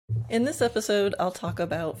In this episode, I'll talk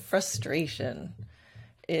about frustration.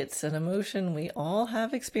 It's an emotion we all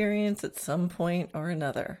have experienced at some point or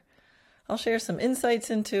another. I'll share some insights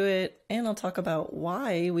into it, and I'll talk about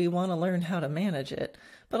why we want to learn how to manage it,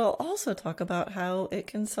 but I'll also talk about how it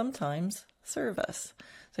can sometimes serve us.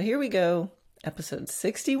 So here we go, episode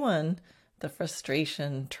 61, The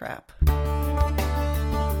Frustration Trap.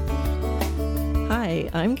 Hi,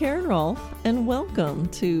 I'm Karen Rolfe, and welcome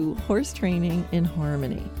to Horse Training in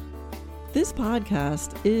Harmony. This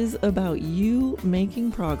podcast is about you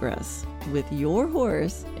making progress with your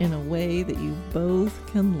horse in a way that you both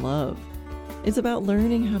can love. It's about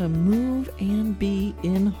learning how to move and be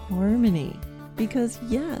in harmony. Because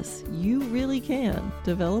yes, you really can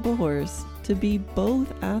develop a horse to be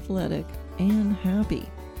both athletic and happy.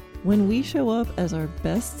 When we show up as our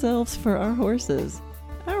best selves for our horses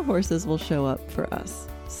will show up for us.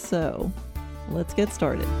 So let's get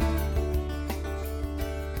started.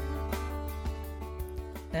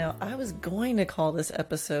 Now, I was going to call this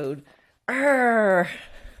episode but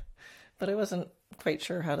I wasn't quite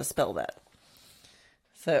sure how to spell that.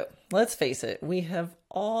 So let's face it, we have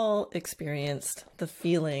all experienced the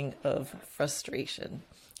feeling of frustration,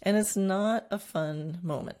 and it's not a fun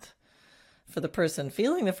moment for the person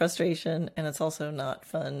feeling the frustration, and it's also not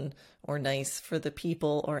fun or nice for the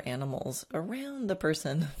people or animals around the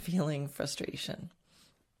person feeling frustration.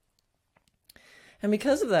 And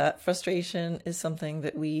because of that, frustration is something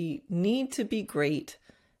that we need to be great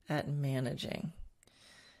at managing.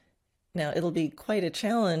 Now, it'll be quite a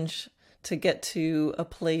challenge to get to a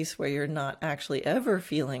place where you're not actually ever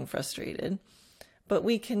feeling frustrated, but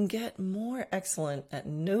we can get more excellent at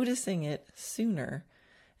noticing it sooner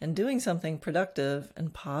and doing something productive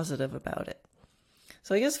and positive about it.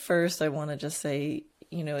 So I guess first I want to just say,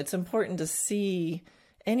 it's important to see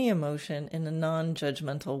any emotion in a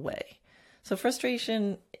non-judgmental way. So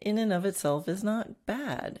frustration in and of itself is not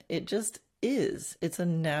bad. It just is. It's a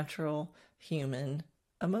natural human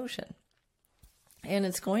emotion. And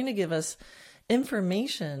it's going to give us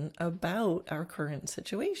information about our current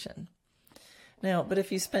situation. Now, but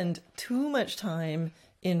if you spend too much time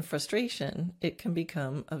in frustration, it can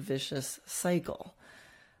become a vicious cycle.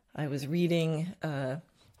 I was reading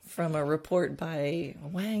from a report by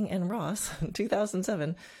Wang and Ross in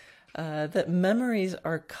 2007 that memories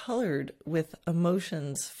are colored with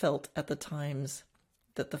emotions felt at the times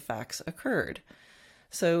that the facts occurred.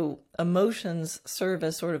 So emotions serve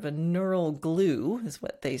as sort of a neural glue, is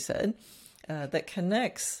what they said, that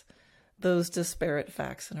connects those disparate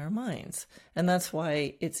facts in our minds. And that's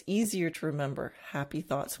why it's easier to remember happy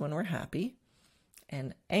thoughts when we're happy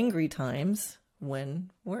and angry times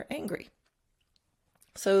when we're angry.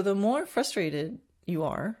 So the more frustrated you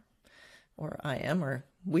are, or I am, or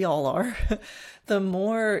we all are, the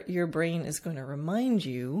more your brain is going to remind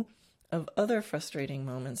you of other frustrating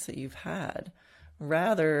moments that you've had,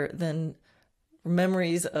 rather than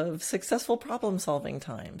memories of successful problem-solving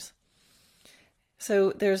times.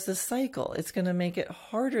 So there's this cycle. It's going to make it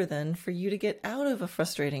harder then for you to get out of a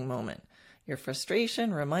frustrating moment. Your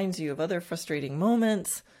frustration reminds you of other frustrating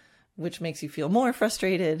moments, which makes you feel more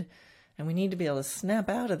frustrated. And we need to be able to snap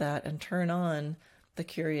out of that and turn on the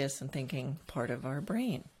curious and thinking part of our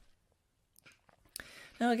brain.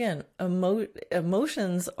 Now again,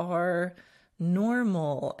 emotions are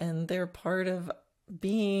normal and they're part of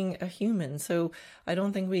being a human. So I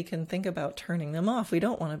don't think we can think about turning them off. We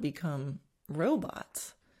don't want to become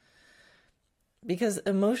robots, because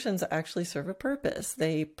emotions actually serve a purpose.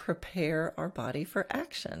 They prepare our body for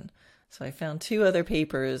action. So I found two other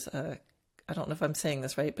papers. I don't know if I'm saying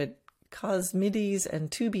this right, but Cosmides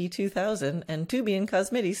and Tooby 2000 and Tooby and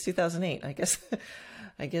Cosmides 2008.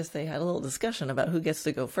 I guess they had a little discussion about who gets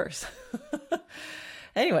to go first.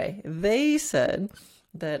 Anyway, they said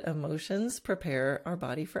that emotions prepare our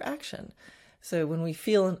body for action. So when we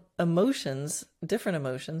feel emotions, different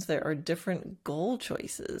emotions, there are different goal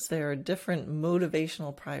choices. There are different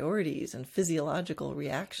motivational priorities and physiological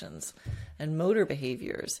reactions and motor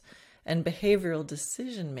behaviors and behavioral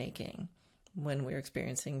decision making when we're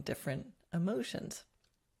experiencing different emotions.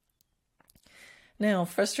 Now,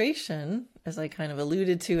 frustration, as I kind of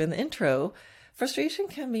alluded to in the intro, frustration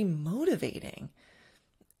can be motivating.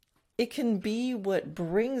 It can be what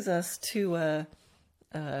brings us to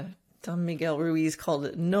Don Miguel Ruiz called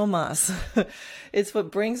it no más. It's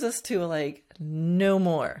what brings us to no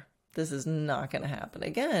more. This is not going to happen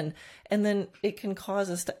again. And then it can cause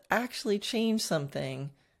us to actually change something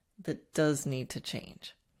that does need to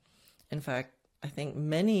change. In fact, I think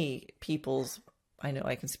many people's, I know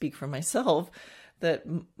I can speak for myself, that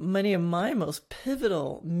many of my most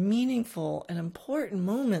pivotal, meaningful, and important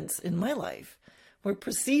moments in my life were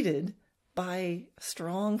preceded by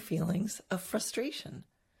strong feelings of frustration.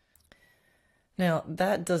 Now,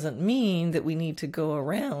 that doesn't mean that we need to go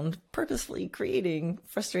around purposefully creating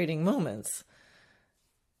frustrating moments.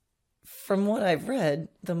 From what I've read,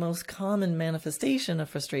 the most common manifestation of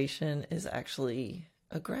frustration is actually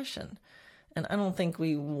aggression. And I don't think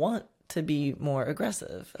we want to be more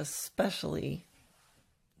aggressive, especially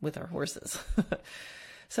with our horses.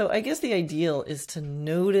 So I guess the ideal is to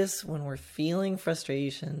notice when we're feeling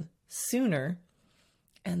frustration sooner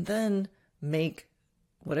and then make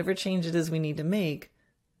whatever change it is we need to make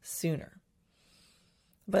sooner.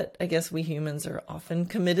 But I guess we humans are often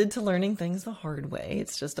committed to learning things the hard way.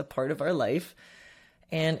 It's just a part of our life.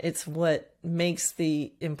 And it's what makes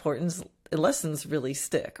the importance lessons really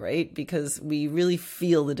stick, right? Because we really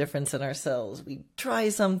feel the difference in ourselves. We try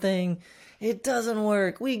something, it doesn't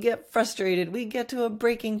work, we get frustrated, we get to a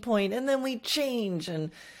breaking point, and then we change,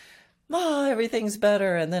 and everything's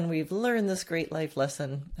better, and then we've learned this great life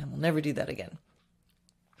lesson, and we'll never do that again.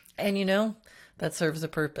 And that serves a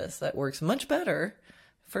purpose. That works much better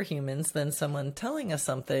for humans than someone telling us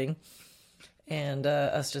something and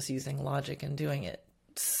us just using logic and doing it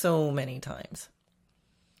so many times.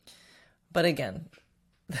 But again,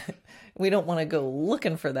 we don't want to go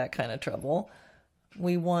looking for that kind of trouble.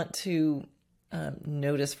 We want to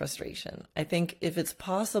notice frustration. I think if it's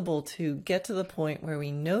possible to get to the point where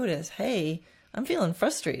we notice, hey, I'm feeling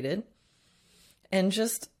frustrated, and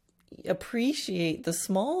just appreciate the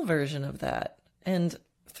small version of that. And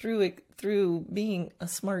through being a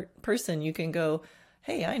smart person, you can go,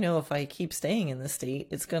 hey, I know if I keep staying in this state,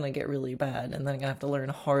 it's going to get really bad, and then I'm going to have to learn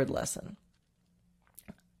a hard lesson.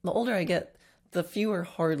 The older I get, the fewer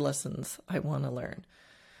hard lessons I want to learn.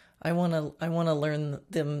 I want to learn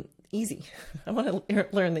them easy. I want to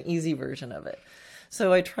learn the easy version of it.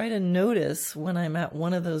 So I try to notice when I'm at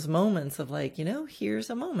one of those moments of like, here's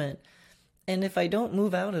a moment. And if I don't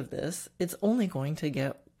move out of this, it's only going to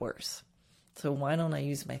get worse. So why don't I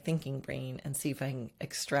use my thinking brain and see if I can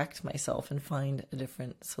extract myself and find a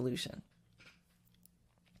different solution?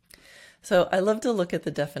 So I love to look at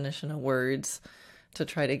the definition of words to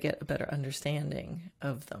try to get a better understanding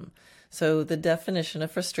of them. So the definition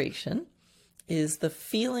of frustration is the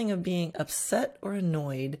feeling of being upset or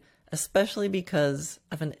annoyed, especially because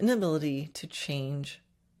of an inability to change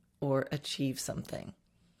or achieve something.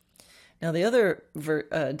 Now, the other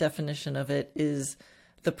definition of it is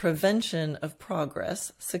the prevention of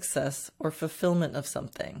progress, success, or fulfillment of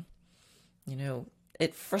something.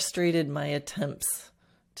 It frustrated my attempts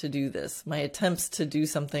to do this. My attempts to do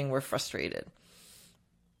something were frustrated.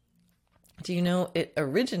 Do you know it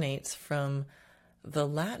originates from the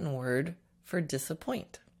Latin word for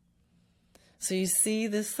disappoint? So you see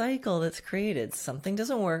this cycle that's created. Something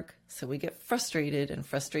doesn't work, so we get frustrated, and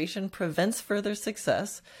frustration prevents further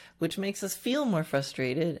success, which makes us feel more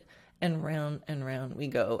frustrated, and round we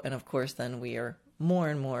go. And of course, then we are more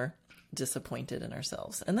and more disappointed in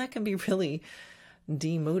ourselves. And that can be really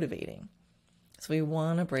demotivating. So we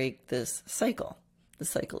want to break this cycle. The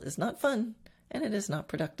cycle is not fun, and it is not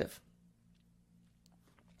productive.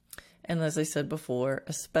 And as I said before,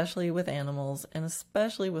 especially with animals and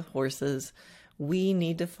especially with horses, we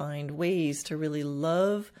need to find ways to really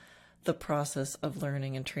love the process of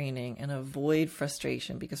learning and training and avoid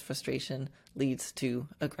frustration, because frustration leads to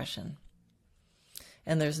aggression.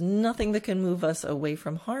 And there's nothing that can move us away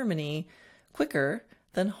from harmony quicker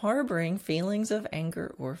than harboring feelings of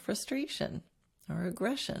anger or frustration or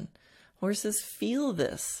aggression. Horses feel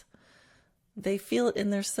this. They feel it in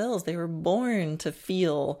their cells. They were born to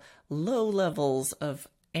feel low levels of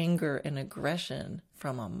anger and aggression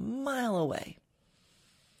from a mile away.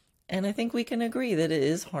 And I think we can agree that it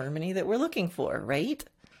is harmony that we're looking for, right?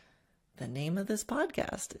 The name of this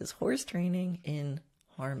podcast is Horse Training in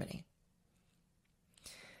Harmony.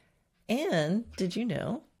 And did you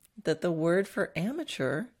know that the word for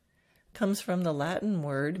amateur comes from the Latin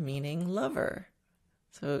word meaning lover?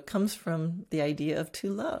 So it comes from the idea of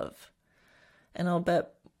to love. And I'll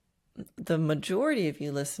bet the majority of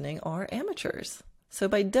you listening are amateurs. So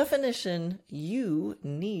by definition, you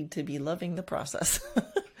need to be loving the process,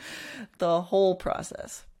 the whole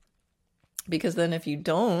process. Because then if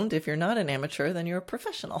you're not an amateur, then you're a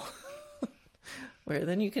professional, where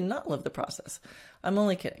then you cannot love the process. I'm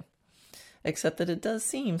only kidding. Except that it does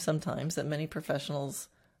seem sometimes that many professionals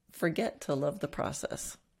forget to love the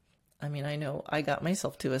process. I mean, I know I got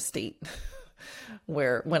myself to a state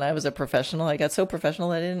where when I was a professional, I got so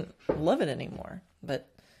professional I didn't love it anymore. But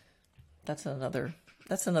that's another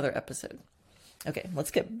episode. Okay,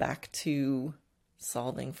 let's get back to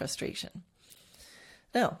solving frustration.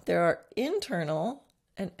 Now, there are internal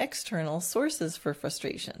and external sources for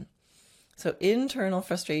frustration. So internal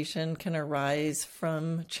frustration can arise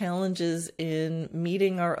from challenges in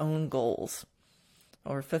meeting our own goals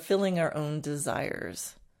or fulfilling our own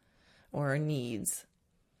desires or needs,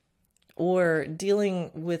 or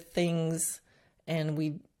dealing with things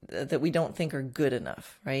that we don't think are good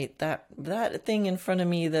enough, right? That thing in front of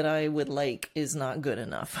me that I would like is not good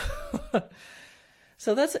enough.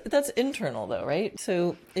 So that's internal though, right?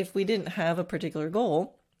 So if we didn't have a particular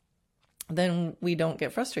goal, then we don't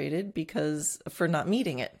get frustrated for not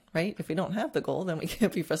meeting it, right? If we don't have the goal, then we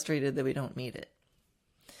can't be frustrated that we don't meet it.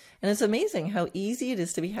 And it's amazing how easy it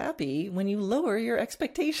is to be happy when you lower your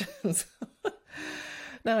expectations.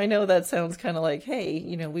 Now, I know that sounds kind of like,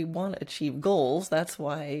 hey, we want to achieve goals. That's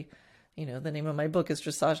why, the name of my book is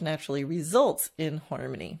Dressage Naturally Results in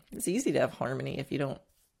Harmony. It's easy to have harmony if you don't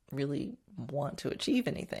really want to achieve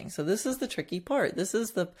anything. So this is the tricky part. This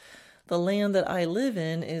is the land that I live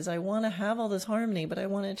in, is I want to have all this harmony, but I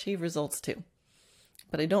want to achieve results too.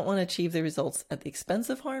 But I don't want to achieve the results at the expense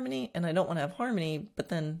of harmony, and I don't want to have harmony, but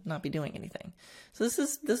then not be doing anything. So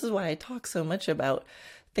this is why I talk so much about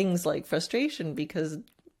things like frustration, because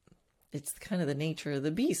it's kind of the nature of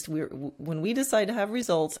the beast. When we decide to have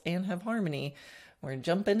results and have harmony, we're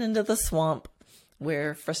jumping into the swamp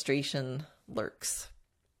where frustration lurks.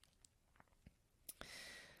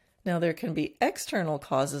 Now, there can be external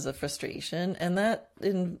causes of frustration, and that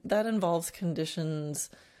involves conditions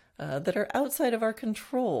that are outside of our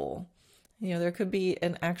control. There could be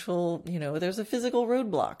an actual, there's a physical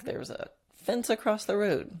roadblock. There's a fence across the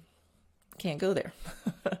road. Can't go there.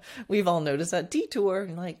 We've all noticed that detour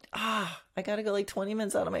and I got to go 20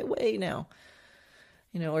 minutes out of my way now.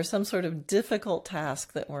 Or some sort of difficult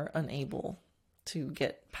task that we're unable to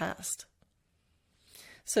get past.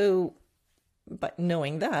 So, by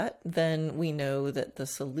knowing that, then we know that the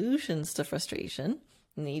solutions to frustration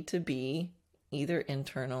need to be either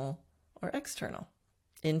internal or external.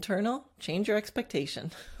 Internal, change your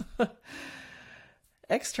expectation.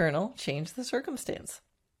 External, change the circumstance.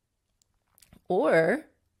 Or,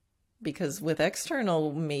 because with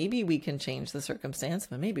external, maybe we can change the circumstance,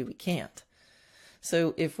 but maybe we can't.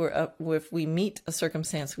 So if we meet a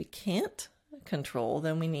circumstance we can't control,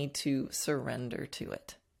 then we need to surrender to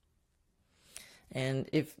it. And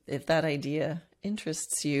if that idea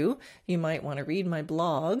interests you, you might want to read my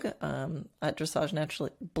blog at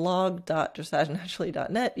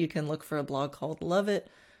blog.dressagenaturally.net. You can look for a blog called Love It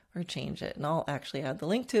or Change It, and I'll actually add the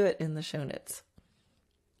link to it in the show notes.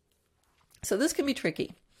 So this can be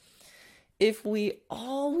tricky. If we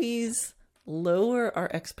always lower our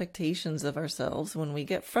expectations of ourselves when we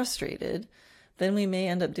get frustrated, then we may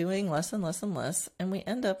end up doing less and less and less, and we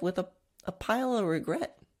end up with a pile of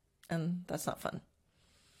regret. And that's not fun.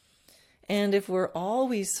 And if we're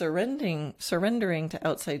always surrendering to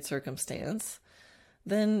outside circumstance,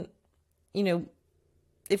 then,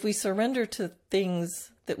 if we surrender to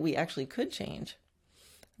things that we actually could change,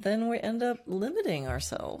 then we end up limiting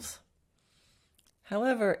ourselves.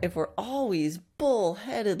 However, if we're always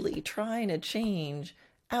bullheadedly trying to change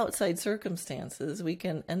outside circumstances, we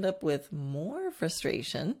can end up with more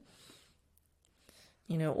frustration.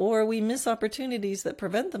 Or we miss opportunities that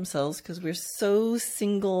prevent themselves because we're so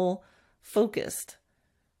single focused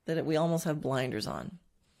that we almost have blinders on.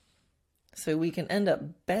 So we can end up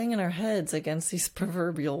banging our heads against these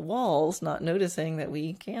proverbial walls, not noticing that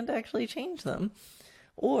we can't actually change them.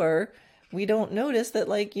 Or we don't notice that,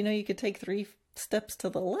 you could take 3 steps to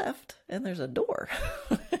the left and there's a door.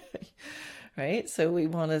 Right? So we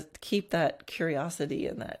want to keep that curiosity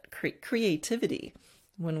and that creativity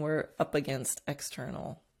when we're up against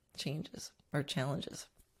external changes or challenges.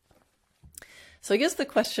 So I guess the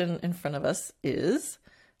question in front of us is,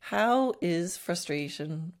 how is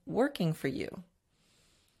frustration working for you?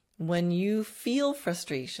 When you feel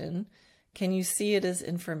frustration, can you see it as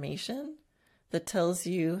information that tells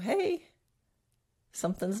you, hey,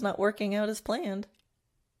 something's not working out as planned?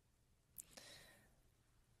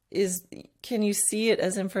 Can you see it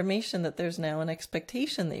as information that there's now an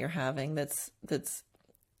expectation that you're having that's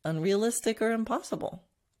unrealistic or impossible?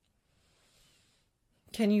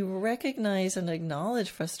 Can you recognize and acknowledge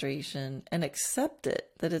frustration and accept it,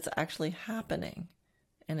 that it's actually happening?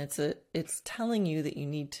 And it's telling you that you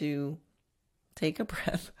need to take a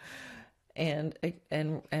breath and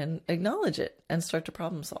acknowledge it and start to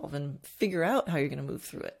problem solve and figure out how you're going to move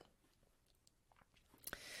through it.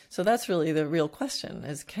 So that's really the real question,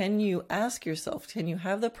 is can you ask yourself, can you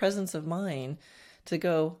have the presence of mind to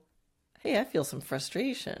go, hey, I feel some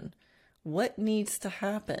frustration. What needs to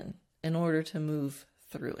happen in order to move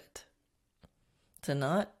through it? To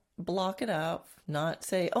not block it out, not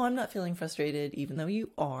say, oh, I'm not feeling frustrated, even though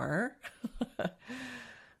you are,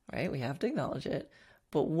 right? We have to acknowledge it.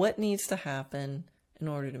 But what needs to happen in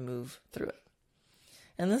order to move through it?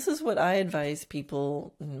 And this is what I advise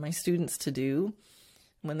people, my students, to do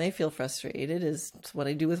when they feel frustrated, is what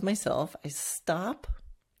I do with myself. I stop,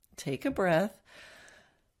 take a breath,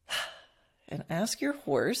 and ask your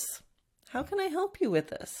horse, how can I help you with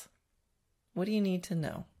this? What do you need to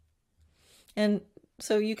know? And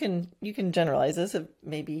so you can generalize this if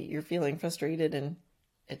maybe you're feeling frustrated and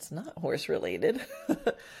it's not horse related.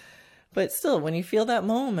 But still, when you feel that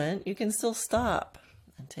moment, you can still stop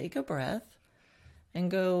and take a breath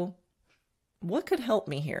and go, what could help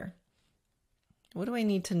me here? What do I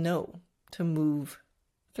need to know to move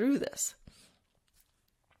through this?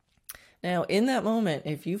 Now, in that moment,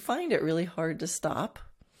 if you find it really hard to stop,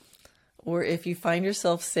 or if you find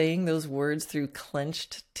yourself saying those words through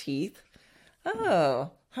clenched teeth,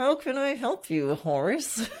 oh, how can I help you,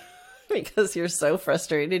 horse? Because you're so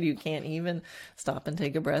frustrated you can't even stop and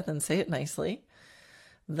take a breath and say it nicely,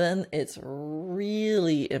 then it's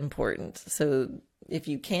really important. So if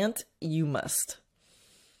you can't, you must.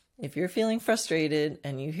 If you're feeling frustrated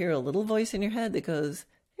and you hear a little voice in your head that goes,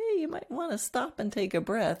 hey, you might want to stop and take a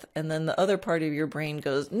breath, and then the other part of your brain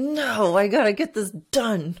goes, no, I gotta get this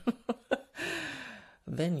done,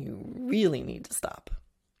 then you really need to stop.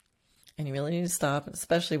 And you really need to stop,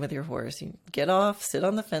 especially with your horse. You get off, sit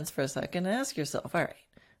on the fence for a second, and ask yourself, all right,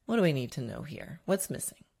 what do I need to know here? What's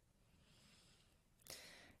missing?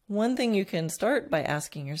 One thing you can start by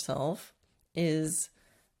asking yourself is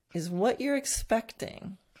what you're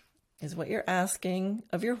expecting, is what you're asking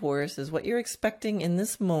of your horse, is what you're expecting in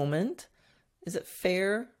this moment, is it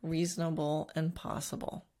fair, reasonable, and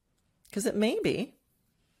possible? Because it may be,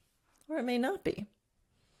 or it may not be.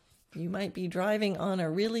 You might be driving on a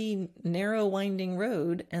really narrow, winding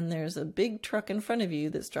road, and there's a big truck in front of you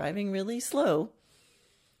that's driving really slow.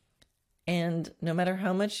 And no matter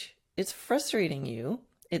how much it's frustrating you,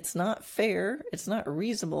 it's not fair, it's not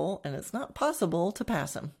reasonable, and it's not possible to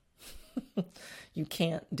pass him. You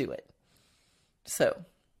can't do it. So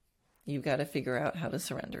you've got to figure out how to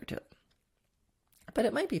surrender to it. But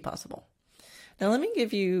it might be possible. Now, let me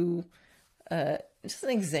give you just an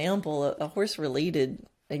example, a horse-related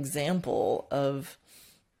example of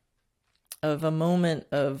a moment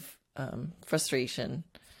of frustration,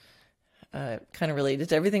 kind of related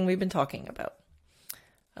to everything we've been talking about.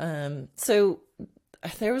 So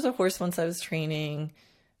there was a horse once I was training.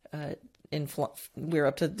 We were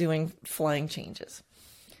up to doing flying changes,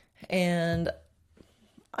 and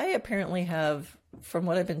I apparently have, from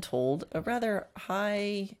what I've been told, a rather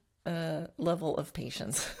high level of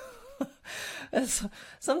patience. It's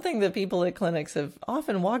something that people at clinics have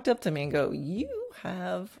often walked up to me and go, you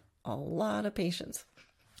have a lot of patience.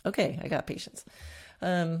 Okay, I got patience.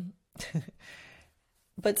 But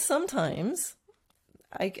sometimes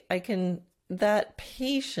I can, that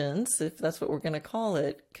patience, if that's what we're going to call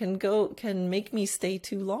it, can make me stay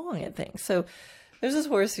too long at things. So there's this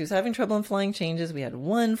horse who's having trouble in flying changes. We had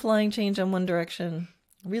one flying change on one direction,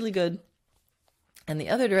 really good. And the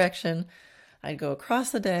other direction, I'd go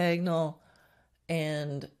across the diagonal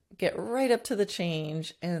and get right up to the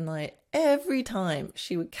change. And like every time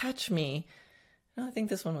she would catch me, I think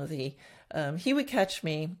this one was he would catch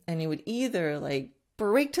me and he would either like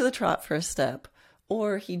break to the trot for a step,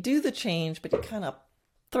 or he'd do the change, but he'd kind of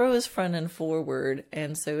throw his front end forward.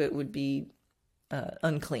 And so it would be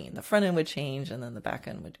unclean. The front end would change and then the back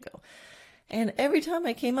end would go. And every time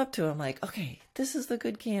I came up to him, like, okay, this is the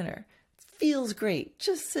good canter. Feels great.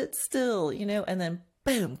 Just sit still, and then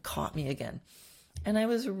boom, caught me again. And I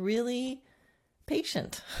was really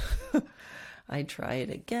patient. I try it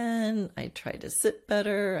again. I try to sit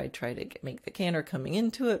better. I try to make the canter coming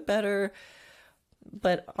into it better.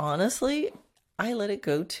 But honestly, I let it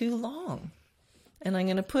go too long. And I'm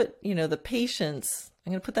going to put, the patience,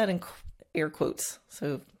 I'm going to put that in air quotes.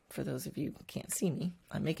 So for those of you who can't see me,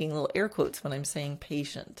 I'm making little air quotes when I'm saying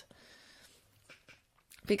patient.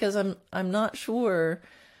 Because I'm not sure,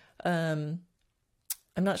 I'm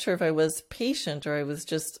not sure if I was patient or I was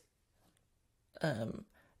just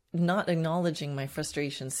not acknowledging my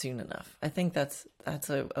frustration soon enough. I think that's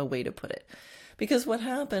a way to put it. Because what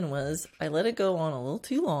happened was I let it go on a little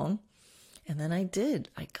too long, and then I did.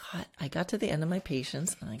 I got to the end of my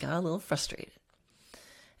patience and I got a little frustrated.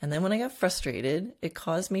 And then when I got frustrated, it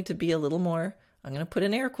caused me to be a little more, I'm going to put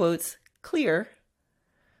in air quotes, clear.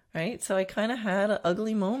 Right? So I kind of had an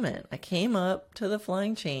ugly moment. I came up to the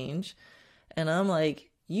flying change and I'm like,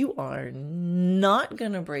 you are not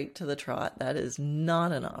going to break to the trot. That is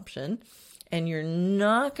not an option. and you're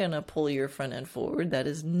not going to pull your front end forward. That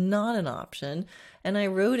is not an option. And I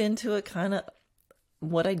rode into it kind of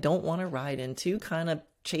what I don't want to ride into, kind of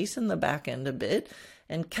chasing the back end a bit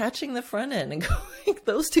and catching the front end and going,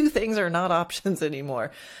 those two things are not options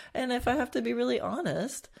anymore. And if I have to be really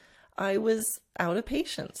honest, I was out of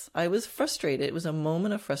patience. I was frustrated. It was a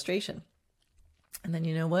moment of frustration. And then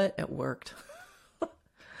you know what? It worked.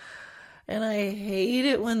 And I hate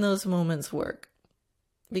it when those moments work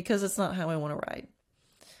because it's not how I want to ride.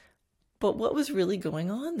 But what was really going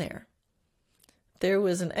on there? There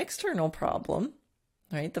was an external problem,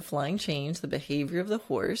 right? The flying change, the behavior of the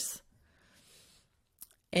horse.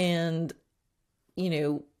 And,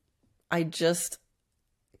 I just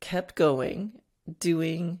kept going,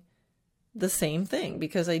 doing the same thing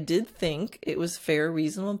because I did think it was fair,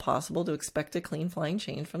 reasonable, and possible to expect a clean flying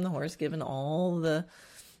change from the horse given all the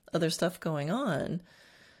other stuff going on.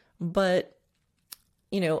 But,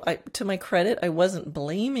 to my credit, I wasn't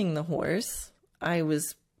blaming the horse. I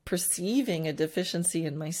was perceiving a deficiency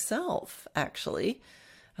in myself, actually.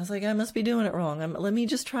 I was like, I must be doing it wrong. Let me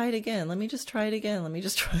just try it again. Let me just try it again. Let me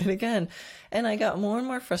just try it again. And I got more and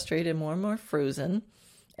more frustrated, more and more frozen.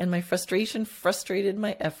 And my frustration frustrated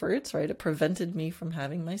my efforts, right? It prevented me from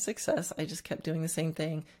having my success. I just kept doing the same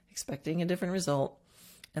thing, expecting a different result.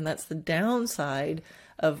 And that's the downside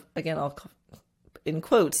of, again, I'll in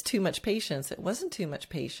quotes, too much patience. It wasn't too much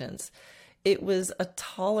patience. It was a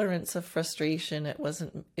tolerance of frustration. It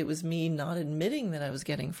was me not admitting that I was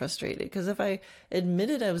getting frustrated. Because if I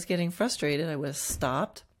admitted I was getting frustrated, I would have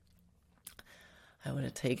stopped. I would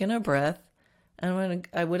have taken a breath. And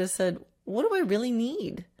I would have said, what do I really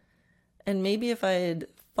need? And maybe if I had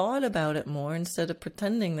thought about it more instead of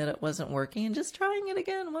pretending that it wasn't working and just trying it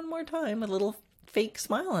again one more time, a little fake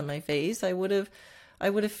smile on my face, I would have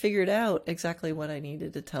figured out exactly what I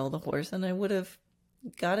needed to tell the horse, and I would have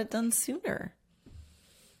got it done sooner.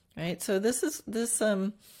 Right? So this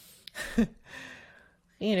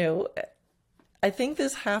I think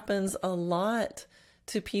this happens a lot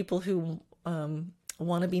to people who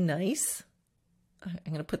want to be nice. I'm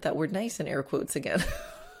going to put that word nice in air quotes again.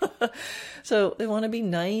 So they want to be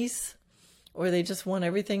nice, or they just want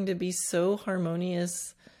everything to be so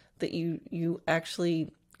harmonious that you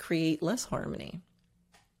actually create less harmony.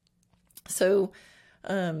 So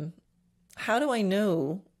how do I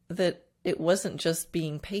know that it wasn't just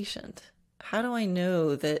being patient? How do I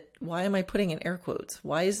know that, why am I putting in air quotes?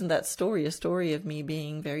 Why isn't that story a story of me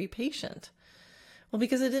being very patient? Well,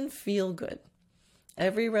 because it didn't feel good.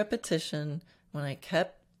 Every repetition, when I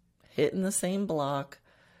kept hitting the same block,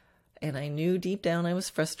 and I knew deep down I was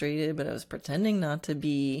frustrated, but I was pretending not to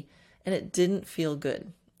be, and it didn't feel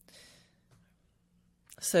good.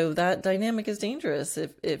 So that dynamic is dangerous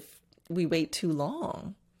if we wait too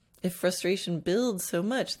long. If frustration builds so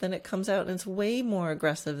much, then it comes out and it's way more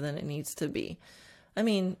aggressive than it needs to be. I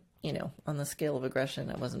mean, on the scale of aggression,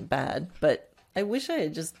 it wasn't bad, but I wish I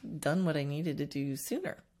had just done what I needed to do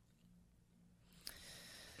sooner.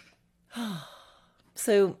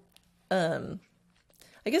 So,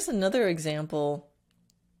 I guess another example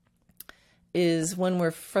is when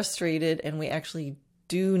we're frustrated and we actually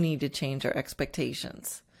do need to change our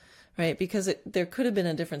expectations, right? Because there could have been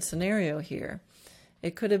a different scenario here.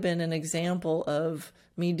 It could have been an example of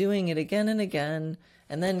me doing it again and again,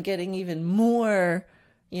 and then getting even more,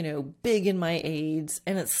 big in my aids,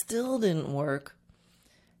 and it still didn't work.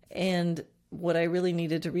 And what I really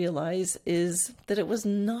needed to realize is that it was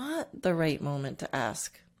not the right moment to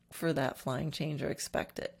ask for that flying change or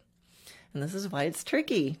expect it. And this is why it's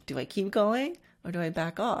tricky. Do I keep going or do I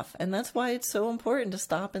back off? And that's why it's so important to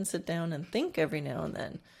stop and sit down and think every now and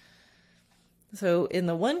then. So in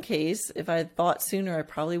the one case, if I had thought sooner, I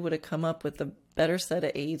probably would have come up with a better set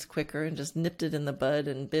of aids quicker and just nipped it in the bud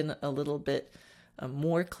and been a little bit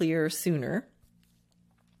more clear sooner.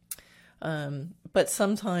 But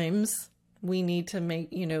sometimes we need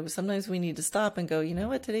to sometimes we need to stop and go, you know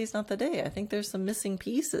what, today's not the day. I think there's some missing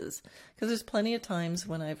pieces, because there's plenty of times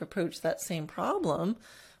when I've approached that same problem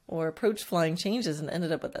or approached flying changes and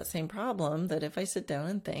ended up with that same problem, that if I sit down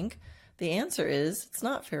and think, the answer is it's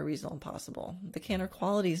not fair, reasonable, and possible. The canter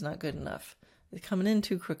quality is not good enough. It's coming in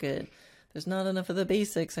too crooked. There's not enough of the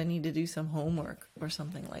basics. I need to do some homework or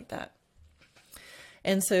something like that.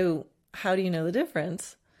 And so how do you know the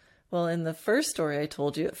difference? Well, in the first story I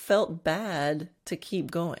told you, it felt bad to keep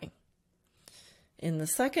going. In the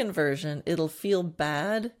second version, it'll feel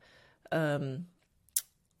bad. In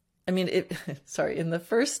the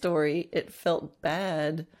first story, it felt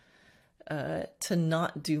bad to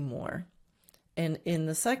not do more. And in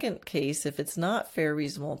the second case, if it's not fair,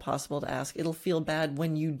 reasonable, and possible to ask, it'll feel bad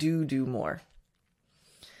when you do more.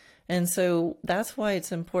 And so that's why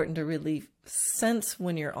it's important to really sense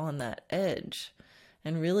when you're on that edge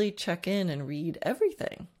and really check in and read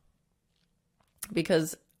everything.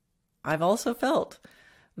 Because I've also felt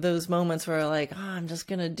those moments where like, I'm just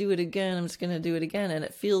going to do it again. I'm just going to do it again. And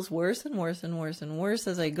it feels worse and worse and worse and worse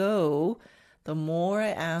as I go. The more I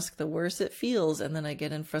ask, the worse it feels. And then I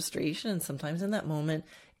get in frustration. And sometimes in that moment,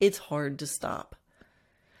 it's hard to stop.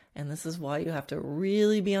 And this is why you have to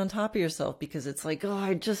really be on top of yourself, because it's like, oh,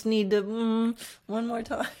 I just need to, one more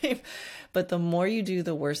time. But the more you do,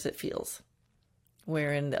 the worse it feels.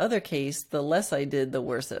 Where in the other case, the less I did, the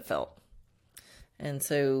worse it felt. And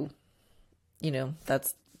so,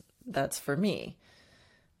 that's for me.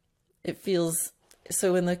 It feels,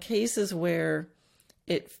 so in the cases where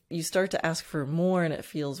you start to ask for more and it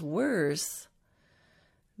feels worse,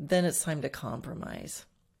 then it's time to compromise,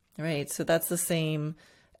 right? So that's the same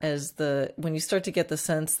as when you start to get the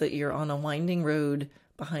sense that you're on a winding road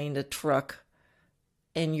behind a truck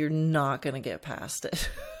and you're not going to get past it.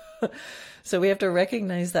 So we have to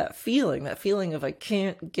recognize that feeling of I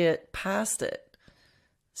can't get past it.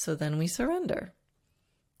 So then we surrender.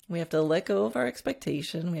 We have to let go of our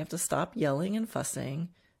expectation. We have to stop yelling and fussing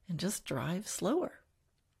and just drive slower.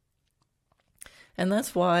 And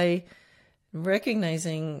that's why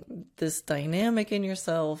recognizing this dynamic in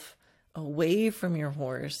yourself away from your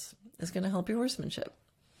horse is going to help your horsemanship.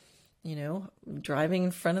 Driving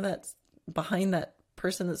in front of behind that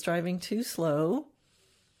person that's driving too slow,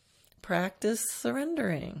 practice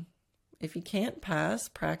surrendering. If you can't pass,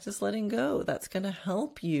 practice letting go. That's going to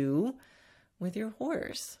help you with your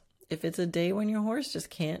horse. If it's a day when your horse just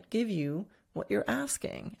can't give you what you're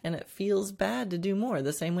asking and it feels bad to do more,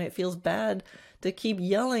 the same way it feels bad to keep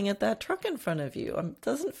yelling at that truck in front of you. It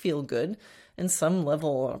doesn't feel good. In some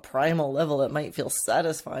level, on a primal level, it might feel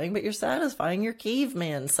satisfying, but you're satisfying your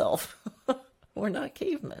caveman self. We're not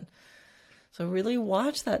cavemen. So really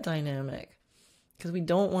watch that dynamic, because we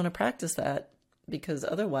don't want to practice that, because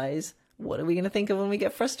otherwise, what are we going to think of when we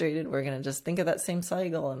get frustrated? We're going to just think of that same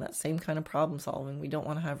cycle and that same kind of problem solving. We don't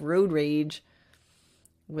want to have road rage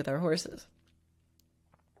with our horses.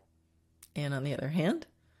 And on the other hand,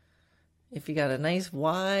 if you got a nice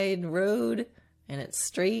wide road and it's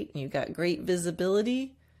straight and you've got great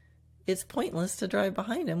visibility, it's pointless to drive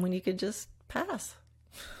behind him when you could just pass.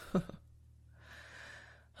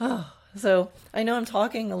 So I know I'm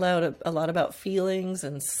talking a lot about feelings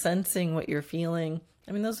and sensing what you're feeling.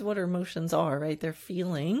 I mean, those are what our emotions are, right? They're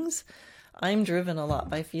feelings. I'm driven a lot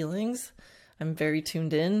by feelings. I'm very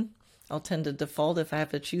tuned in. I'll tend to default if I have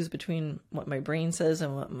to choose between what my brain says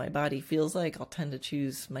and what my body feels like. I'll tend to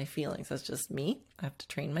choose my feelings. That's just me. I have to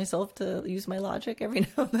train myself to use my logic every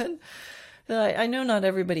now and then. I know not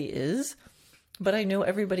everybody is, but I know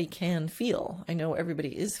everybody can feel. I know everybody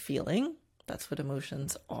is feeling. That's what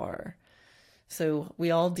emotions are. So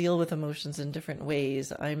we all deal with emotions in different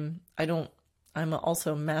ways. I'm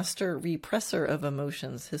also master repressor of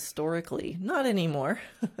emotions historically. Not anymore.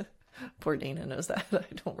 Poor Dana knows that. I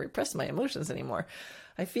don't repress my emotions anymore.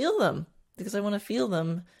 I feel them because I want to feel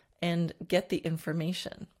them and get the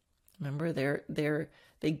information. Remember,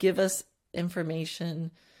 they give us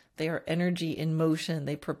information. They are energy in motion.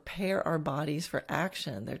 They prepare our bodies for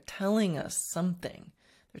action. They're telling us something.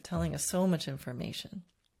 They're telling us so much information.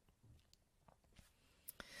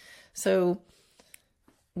 So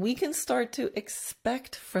we can start to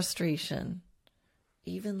expect frustration,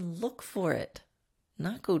 even look for it,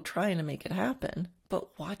 not go trying to make it happen,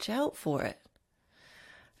 but watch out for it.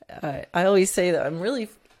 I always say that I'm really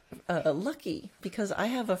lucky because I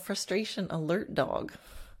have a frustration alert dog.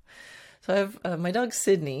 So I have my dog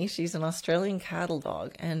Sydney. She's an Australian cattle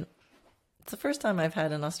dog, and it's the first time I've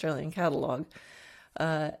had an Australian cattle dog,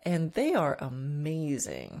 and they are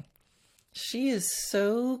amazing. She is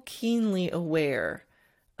so keenly aware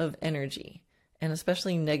of energy, and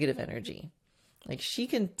especially negative energy. Like, she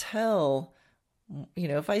can tell,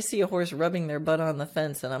 if I see a horse rubbing their butt on the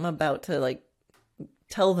fence and I'm about to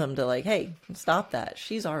tell them to hey, stop that.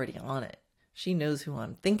 She's already on it. She knows who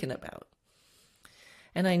I'm thinking about.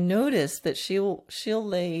 And I notice that she'll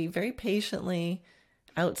lay very patiently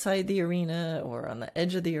outside the arena or on the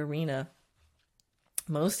edge of the arena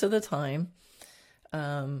most of the time.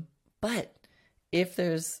 But if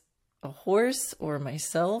there's a horse or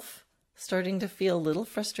myself starting to feel a little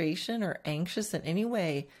frustration or anxious in any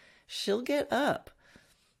way, she'll get up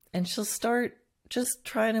and she'll start just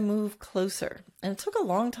trying to move closer. And it took a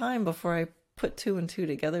long time before I put two and two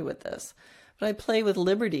together with this. But I play with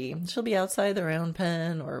Liberty. She'll be outside the round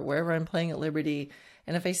pen or wherever I'm playing at Liberty.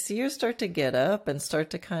 And if I see her start to get up and start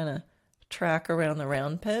to kind of track around the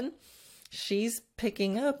round pen, she's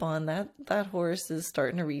picking up on that horse is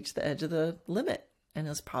starting to reach the edge of the limit and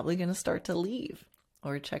is probably going to start to leave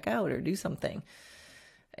or check out or do something.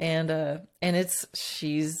 And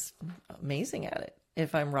she's amazing at it.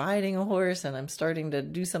 If I'm riding a horse and I'm starting to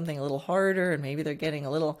do something a little harder and maybe they're getting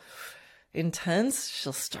a little intense,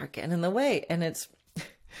 she'll start getting in the way. And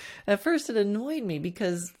at first it annoyed me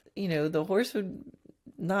because, the horse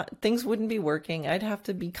things wouldn't be working. I'd have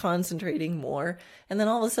to be concentrating more. And then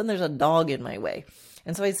all of a sudden there's a dog in my way.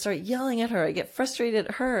 And so I'd start yelling at her. I get frustrated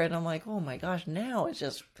at her and I'm like, oh my gosh, now it's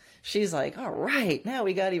just, she's like, all right, now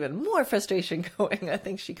we got even more frustration going. I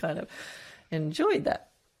think she kind of enjoyed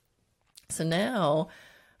that. So now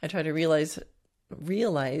I try to realize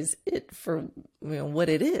it for what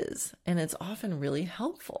it is. And it's often really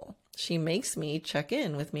helpful. She makes me check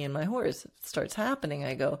in with me and my horse. It starts happening.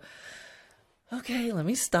 I go, okay, let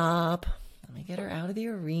me stop. Let me get her out of the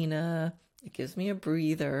arena. It gives me a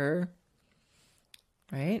breather,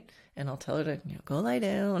 right? And I'll tell her to go lie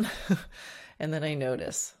down. And then I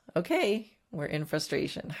notice, okay, we're in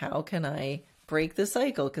frustration. How can I break the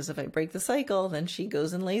cycle? Because if I break the cycle, then she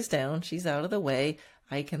goes and lays down. She's out of the way.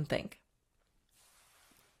 I can think.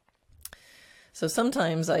 So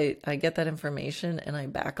sometimes I get that information and I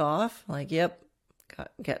back off. Like, yep,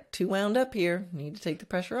 get too wound up here. Need to take the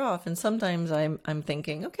pressure off. And sometimes I'm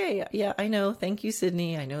thinking, okay, yeah, I know. Thank you,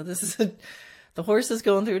 Sydney. I know this is the horse is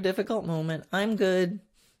going through a difficult moment. I'm good.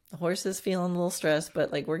 The horse is feeling a little stressed,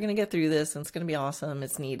 but we're going to get through this and it's going to be awesome.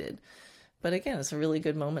 It's needed. But again, it's a really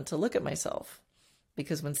good moment to look at myself,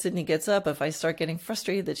 because when Sydney gets up, if I start getting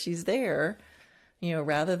frustrated that she's there,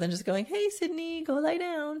 rather than just going, hey, Sydney, go lie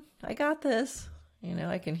down. I got this.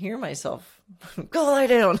 I can hear myself, go lie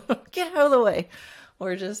down, get out of the way.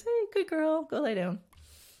 Or just, hey, good girl, go lie down.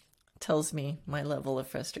 Tells me my level of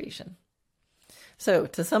frustration. So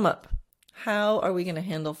to sum up, how are we going to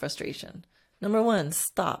handle frustration? Number 1,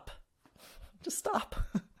 stop. Just stop.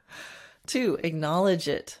 2, acknowledge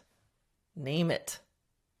it. Name it.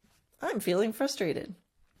 I'm feeling frustrated.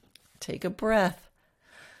 Take a breath.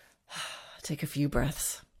 Take a few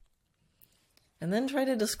breaths. And then try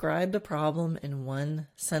to describe the problem in one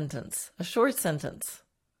sentence, a short sentence,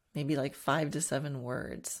 maybe 5 to 7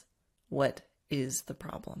 words. What is the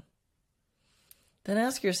problem? Then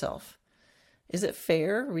ask yourself, is it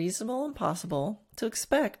fair, reasonable, and possible to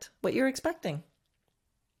expect what you're expecting?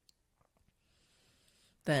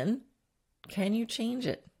 Then, can you change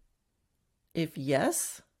it? If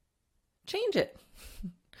yes, change it.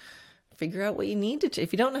 Figure out what you need to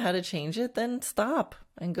if you don't know how to change it, then stop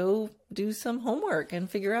and go do some homework and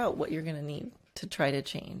figure out what you're going to need to try to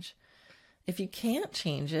change. If you can't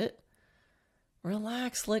change it,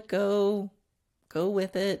 relax, let go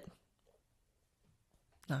with it.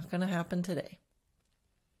 Not going to happen today.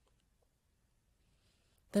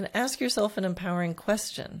 Then ask yourself an empowering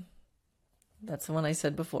question. That's the one I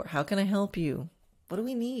said before. How can I help you? What do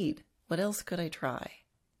we need? What else could I try?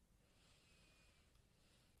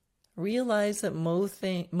 Realize that most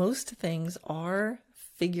things are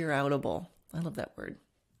figure-outable. I love that word.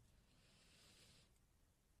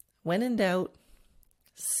 When in doubt,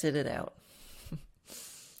 sit it out.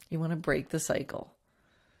 You want to break the cycle.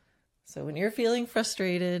 So when you're feeling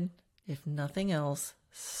frustrated, if nothing else,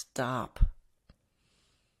 stop.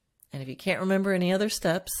 And if you can't remember any other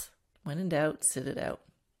steps, when in doubt, sit it out.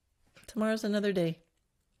 Tomorrow's another day.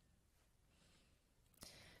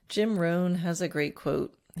 Jim Rohn has a great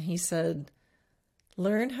quote. He said,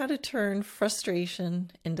 learn how to turn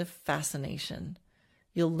frustration into fascination.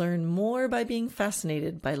 You'll learn more by being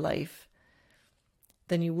fascinated by life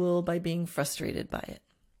than you will by being frustrated by it.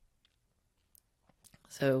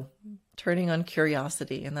 So turning on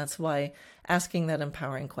curiosity, and that's why asking that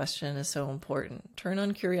empowering question is so important. Turn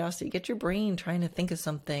on curiosity. Get your brain trying to think of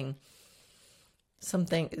something,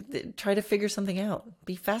 try to figure something out.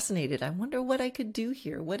 Be fascinated. I wonder what I could do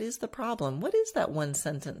here. What is the problem? What is that one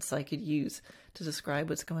sentence I could use to describe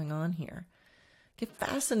what's going on here? Get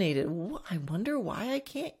fascinated. I wonder why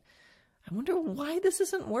I wonder why this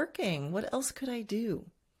isn't working. What else could I do?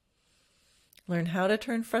 Learn how to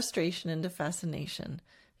turn frustration into fascination.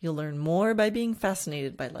 You'll learn more by being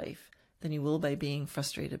fascinated by life than you will by being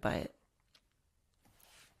frustrated by it.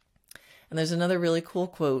 And there's another really cool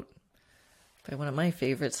quote by one of my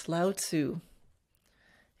favorites, Lao Tzu.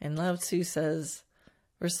 And Lao Tzu says,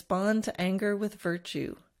 respond to anger with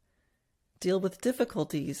virtue. Deal with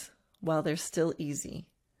difficulties while they're still easy.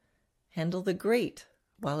 Handle the great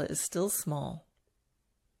while it is still small.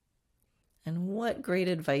 And what great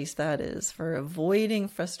advice that is for avoiding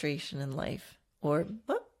frustration in life. Or,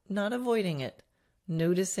 not avoiding it,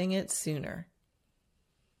 noticing it sooner.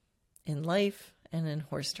 In life and in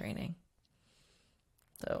horse training.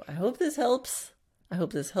 So I hope this helps. I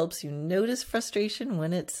hope this helps you notice frustration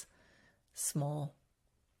when it's small.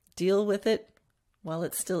 Deal with it while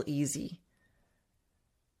it's still easy.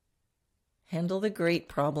 Handle the great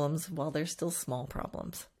problems while they're still small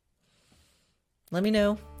problems. Let me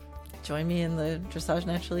know. Join me in the Dressage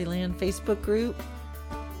Naturally Land Facebook group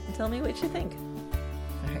and tell me what you think.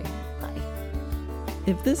 All right, bye.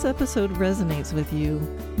 If this episode resonates with you,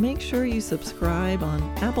 make sure you subscribe on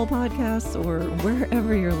Apple Podcasts or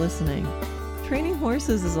wherever you're listening. Training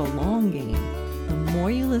horses is a long game. The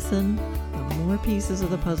more you listen, the more pieces of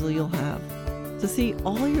the puzzle you'll have. To see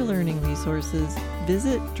all your learning resources,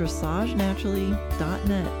 visit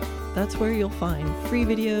dressagenaturally.net. That's where you'll find free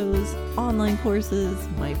videos, online courses,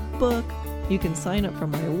 my book. You can sign up for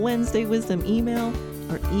my Wednesday Wisdom email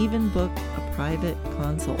or even book a private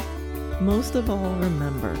consult. Most of all,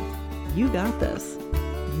 remember, you got this.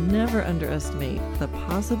 Never underestimate the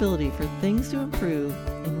possibility for things to improve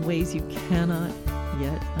in ways you cannot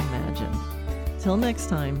yet imagine. Till next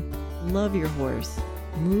time, love your horse,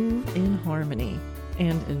 move in harmony,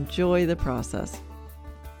 and enjoy the process.